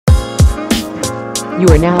You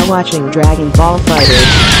are now watching Dragon Ball Fighterz.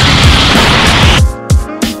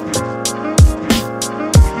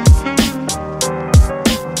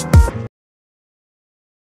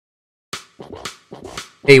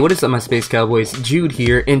 Hey, what is up my Space Cowboys? Jude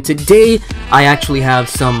here, and today I actually have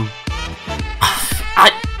some...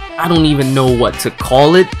 I don't even know what to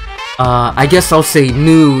call it. I guess I'll say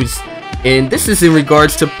news, and this is in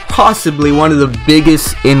regards to possibly one of the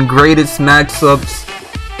biggest and greatest matchups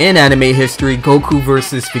in anime history, Goku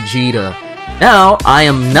versus Vegeta. Now, I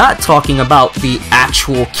am not talking about the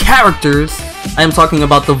actual characters, I am talking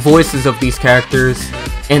about the voices of these characters,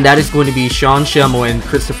 and that is going to be Schemmel and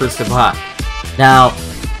Christopher Sabat. Now,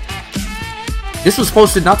 this was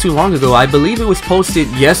posted not too long ago. I believe it was posted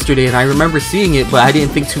yesterday, and I remember seeing it, but I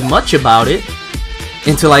didn't think too much about it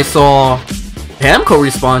until I saw Bamco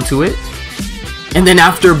respond to it. And then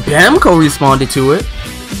after Bamco responded to it,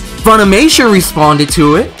 Funimation responded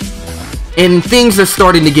to it, and things are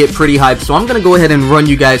starting to get pretty hyped, so I'm gonna go ahead and run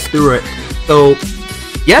you guys through it. So,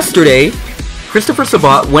 yesterday, Christopher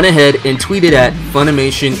Sabat went ahead and tweeted at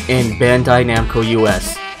Funimation and Bandai Namco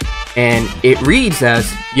US. And it reads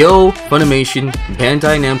as, "Yo, Funimation,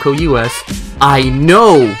 Bandai Namco US, I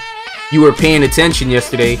know you were paying attention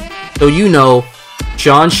yesterday, so you know,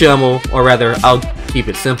 Schemmel, or rather, I'll keep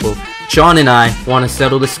it simple, Sean and I want to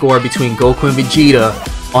settle the score between Goku and Vegeta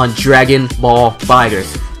on Dragon Ball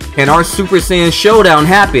Fighterz. Can our Super Saiyan Showdown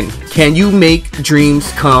happen? Can you make dreams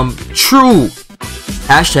come true?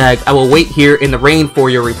 Hashtag, I will wait here in the rain for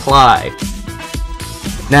your reply."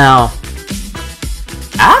 Now,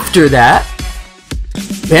 after that,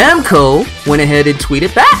 Bamco went ahead and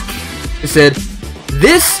tweeted back. It said,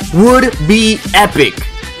 "This would be epic.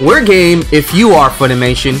 We're game if you are,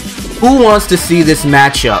 Funimation. Who wants to see this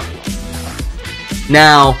matchup?"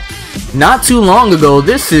 Now, not too long ago,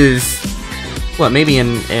 this is, what, maybe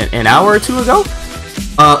an hour or two ago?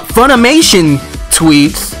 Funimation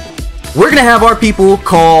tweets, "We're gonna have our people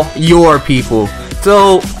call your people."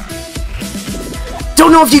 So,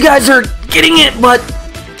 don't know if you guys are getting it, but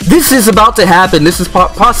this is about to happen. This is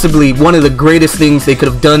possibly one of the greatest things they could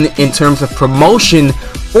have done in terms of promotion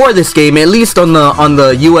for this game, at least on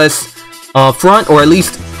the US front, or at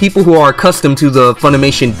least people who are accustomed to the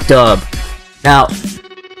Funimation dub. Now,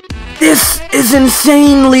 this is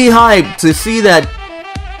insanely hyped to see that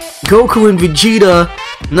Goku and Vegeta,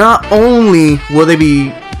 not only will they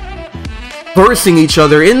be versing each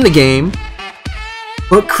other in the game,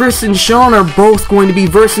 but Chris and Sean are both going to be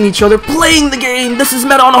versing each other playing the game. This is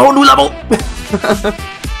meta on a whole new level.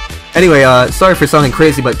 Anyway, sorry for sounding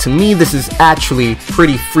crazy, but to me this is actually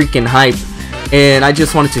pretty freaking hype. And I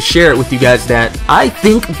just wanted to share it with you guys that I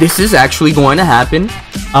think this is actually going to happen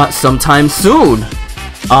sometime soon.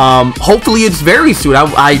 Hopefully it's very soon.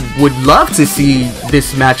 I would love to see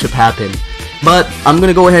this matchup happen. But I'm going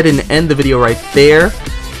to go ahead and end the video right there.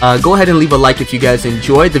 Go ahead and leave a like if you guys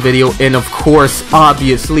enjoyed the video, and of course,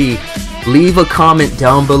 obviously, leave a comment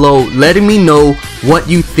down below letting me know what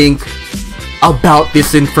you think about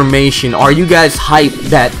this information. Are you guys hyped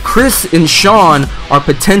that Chris and Sean are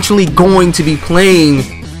potentially going to be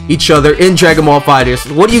playing each other in Dragon Ball Fighterz?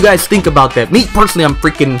 What do you guys think about that? Me personally, I'm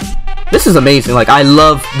freaking... This is amazing. Like, I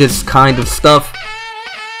love this kind of stuff.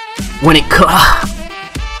 When it I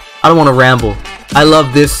don't want to ramble. I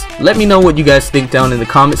love this. Let me know what you guys think down in the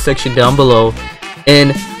comment section down below,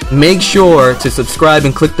 and make sure to subscribe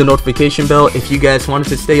and click the notification bell if you guys wanted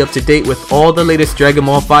to stay up to date with all the latest Dragon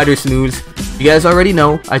Ball Fighterz news. You guys already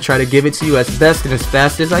know I try to give it to you as best and as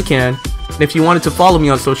fast as I can. And if you wanted to follow me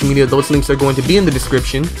on social media, those links are going to be in the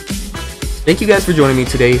description. Thank you guys for joining me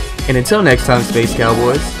today, and until next time, Space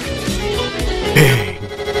Cowboys.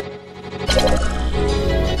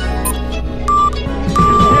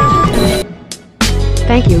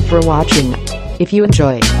 Thank you for watching. If you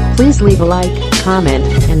enjoyed, please leave a like, comment,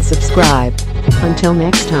 and subscribe. Until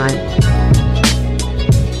next time.